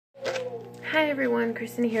Hi everyone,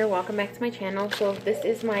 Kristen here. Welcome back to my channel. So this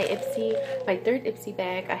is my Ipsy, my third Ipsy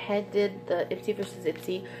bag. I did the Ipsy versus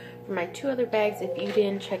Ipsy for my two other bags. If you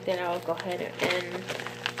didn't check that out, go ahead and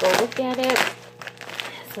go look at it.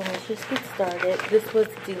 So let's just get started. This was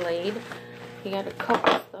delayed. You got a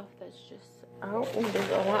couple of stuff that's just out. Oh, there's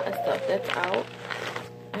a lot of stuff that's out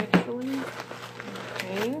actually.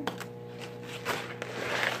 Okay.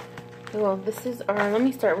 Well, this is our, let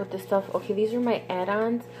me start with this stuff. Okay, these are my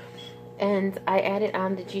add-ons. And I added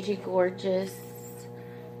on the Gigi Gorgeous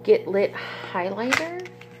Get Lit highlighter.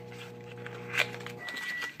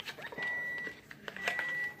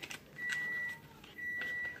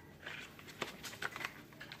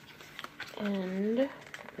 And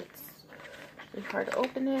it's really hard to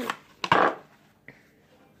open it.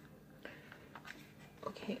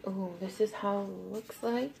 Okay, oh, this is how it looks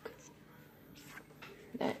like.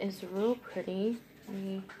 That is real pretty. Let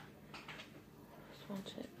me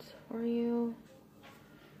swatch it for you.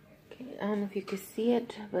 Okay, I don't know if you can see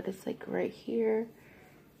it, but it's like right here.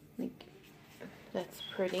 Like, that's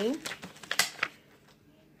pretty.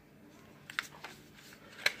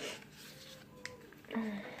 Oh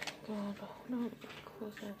God, hold on,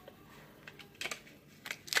 close that.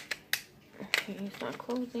 Okay, it's not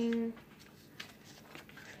closing.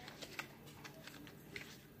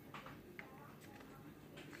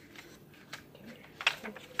 I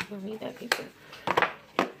don't need that paper.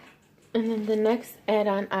 And then the next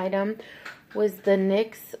add-on item was the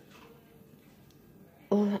NYX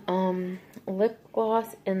lip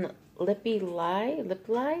gloss in Lippy Lie.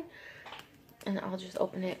 And I'll just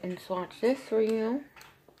open it and swatch this for you.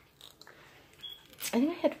 I think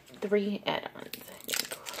I had 3 add-ons. I think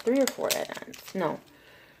 3 or 4 add-ons. No,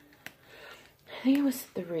 I think it was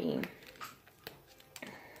 3.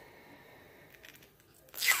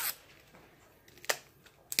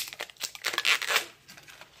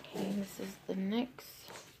 This is the NYX.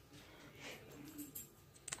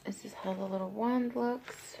 This is how the little wand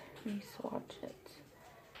looks. Let me swatch it.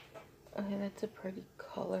 Okay, that's a pretty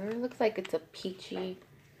color. It looks like it's a peachy.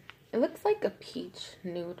 It looks like a peach,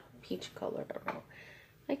 nude peach color. I don't know.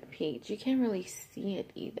 Like peach. You can't really see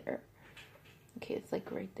it either. Okay, it's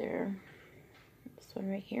like right there. This one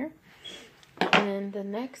right here. And then the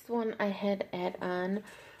next one I had add on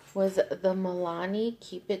was the Milani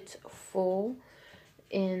Keep It Full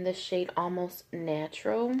in the shade Almost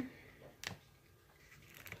Natural.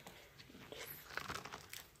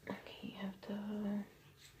 Okay, you have to,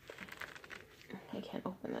 I can't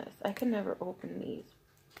open this. I can never open these.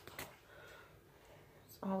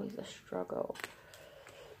 It's always a struggle.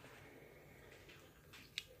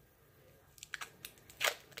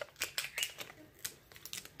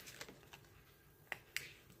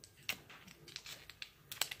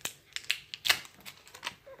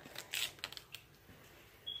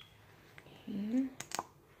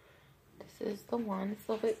 This is the one. It's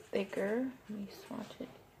a little bit thicker. Let me swatch it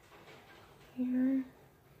here.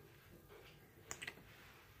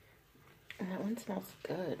 And that one smells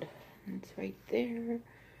good. And it's right there. You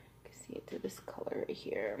can see it through this color right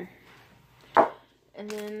here. And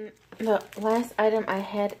then the last item I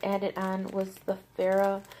had added on was the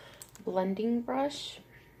Farrah blending brush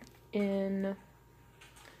in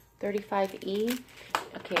 35E.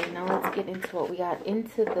 Okay, now let's get into what we got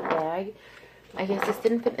into the bag. I guess this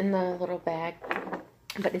didn't fit in the little bag,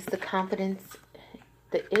 but it's the Confidence,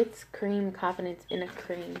 the It's Cream Confidence in a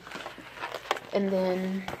Cream. And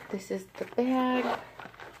then this is the bag.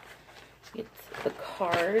 It's the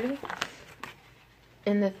card.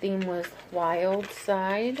 And the theme was Wild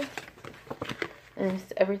Side. And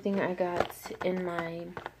it's everything I got in my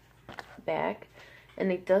bag. And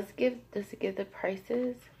it does it give the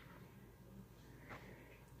prices?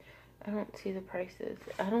 I don't see the prices.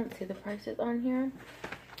 I don't see the prices on here.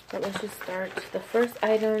 But let's just start. The first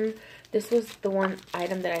item, this was the one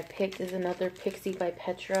item that I picked, is another Pixie by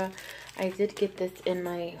Petra. I did get this in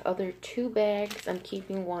my other 2 bags. I'm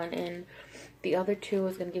keeping one, and the other 2 I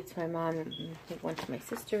was going to give to my mom and one to my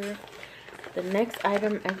sister. The next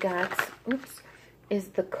item I got, is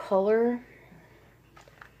the Color.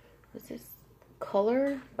 What's this?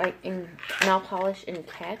 Color by Nail Polish in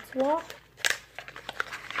Cat's Walk.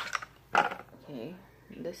 Okay,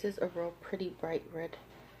 this is a real pretty bright red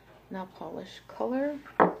nail polish color.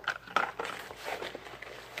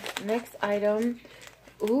 Next item,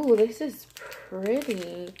 ooh, this is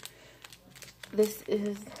pretty. This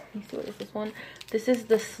is, let me see, what is this one? This is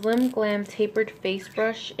the Slim Glam Tapered Face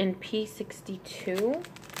Brush in P62.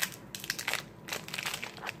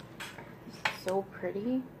 This is so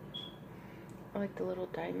pretty. I like the little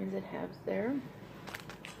diamonds it has there.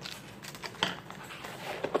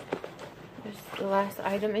 There's the last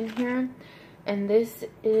item in here. And this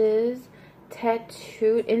is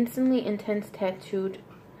tattooed, instantly intense tattooed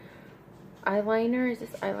eyeliner. Is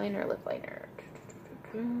this eyeliner or lip liner?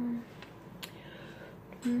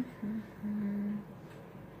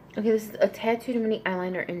 Okay, this is a tattooed mini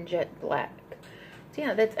eyeliner in jet black. So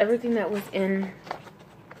yeah, that's everything that was in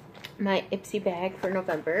my Ipsy bag for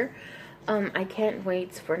November. I can't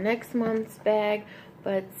wait for next month's bag,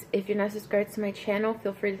 but if you're not subscribed to my channel,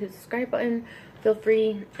 feel free to hit the subscribe button. Feel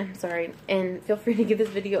free to give this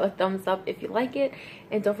video a thumbs up if you like it,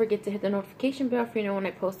 and don't forget to hit the notification bell for you know when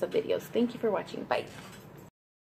I post up videos. Thank you for watching. Bye.